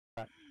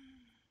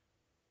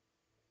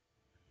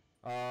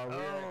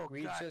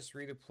We God. just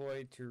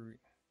redeployed to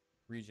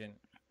region.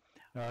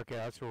 Okay,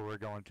 that's where we're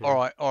going to. All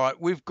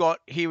right. We've got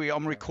here. I'm Yeah,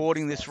 we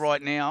recording just this lost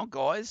right it. now,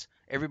 guys.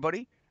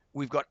 Everybody,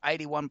 we've got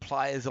 81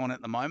 players on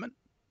at the moment.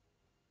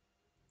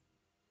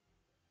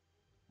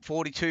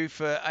 42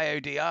 for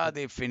AODR.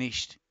 They've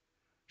finished.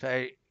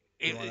 So,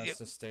 You want us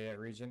to stay at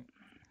region?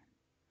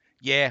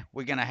 yeah,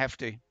 we're gonna have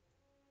to.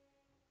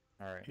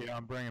 All right. Yeah,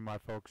 I'm bringing my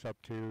folks up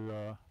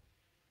to.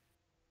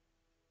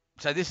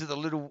 So this is a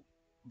little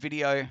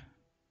video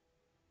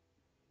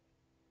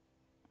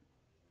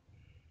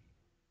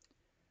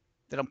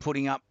that I'm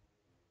putting up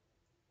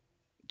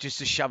just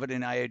to shove it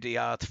in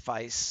AODR's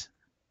face.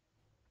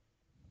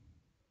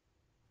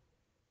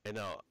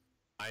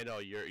 I know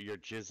you're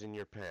jizzing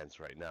your pants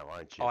right now,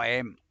 aren't you? I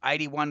am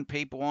 81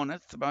 people on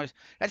it. The most.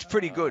 That's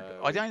pretty good.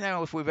 I We don't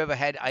know if we've ever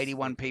had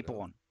 81 split it people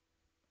up. on.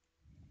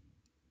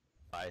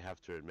 I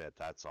have to admit,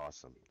 that's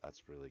awesome.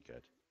 That's really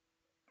good.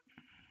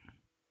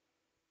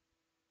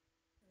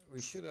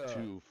 We should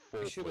Two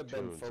full been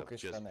platoons of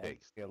focused just on the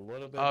pigs. MP a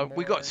little bit more.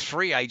 We got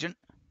 3, Agent.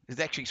 There's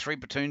actually 3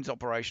 platoons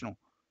operational.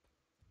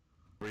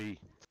 3.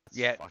 That's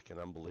Yeah. fucking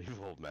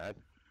unbelievable, man.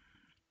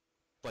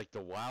 Like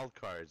the wild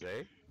cards,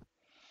 eh?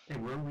 Hey,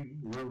 where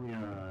are we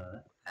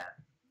at?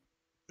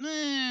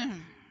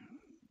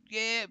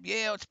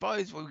 Yeah, I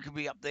suppose we could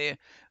be up there.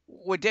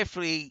 We're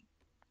definitely.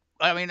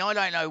 I mean, I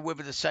don't know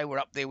whether to say we're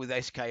up there with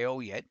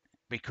SKL yet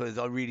because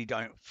I really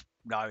don't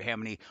know how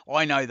many.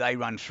 I know they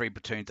run 3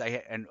 platoons.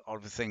 And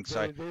other things.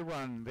 So They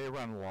run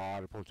a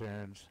lot of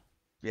platoons.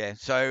 yeah.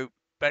 So,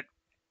 but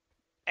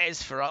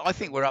as for I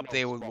think we're up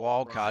there with small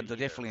wild fry cards.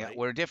 either, right?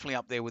 We're definitely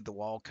up there with the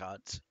wild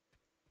cards.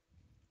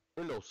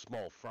 We're no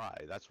small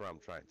fry. That's what I'm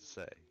trying to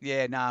say.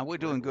 Yeah, nah, we're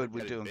doing good.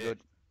 We're getting doing big. good.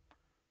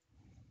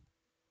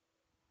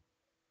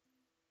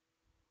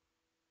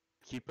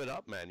 Keep it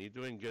up, man. You're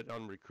doing good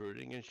on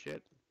recruiting and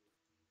shit.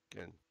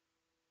 Good.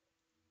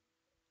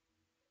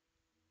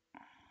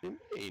 What do you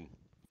mean?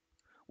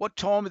 What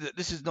time is it?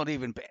 This is not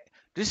even.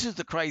 This is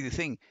the crazy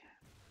thing.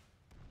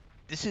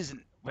 This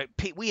isn't.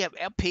 We have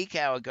our peak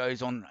hour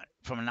goes on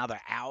from another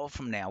hour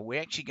from now.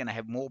 We're actually going to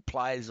have more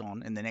players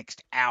on in the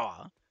next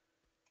hour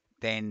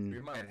than.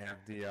 We might have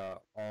the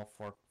all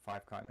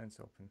 5 continents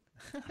open.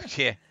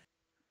 Yeah.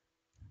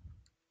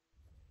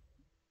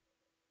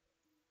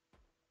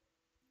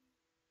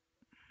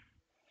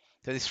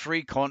 So there's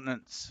 3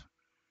 continents.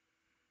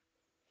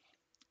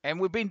 And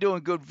we've been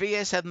doing good.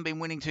 VS hasn't been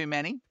winning too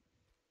many.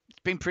 It's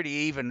been pretty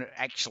even,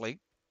 actually.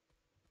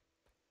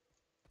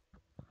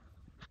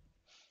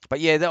 But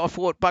yeah, I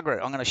thought, bugger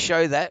it, I'm going to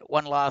show that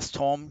one last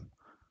time.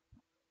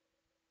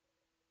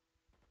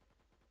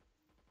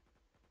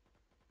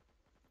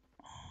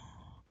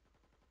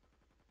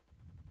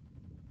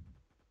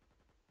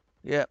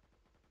 Yep.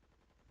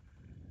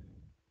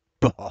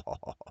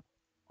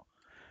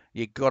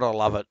 You gotta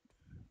love it.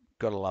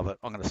 Gotta love it.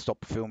 I'm going to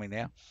stop filming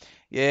now.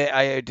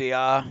 Yeah,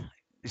 AODR.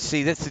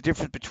 See, that's the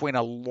difference between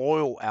a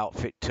loyal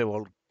outfit to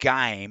a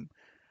game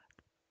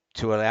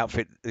to an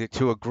outfit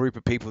to a group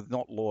of people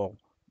not loyal.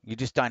 You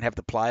just don't have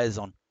the players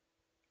on.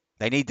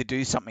 They need to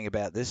do something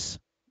about this.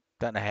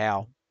 Don't know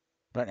how.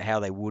 Don't know how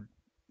they would.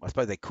 I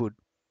suppose they could.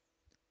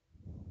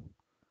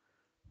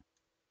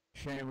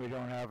 Shame we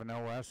don't have an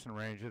OS in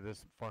range of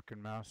this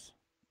fucking mess.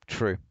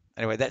 True.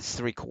 Anyway, that's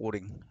the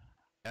recording.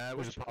 I There's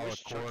wish, a power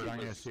wish cord. Chucky I'm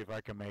gonna was see if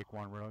I can make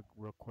one real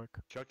quick.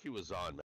 Chucky was on, man.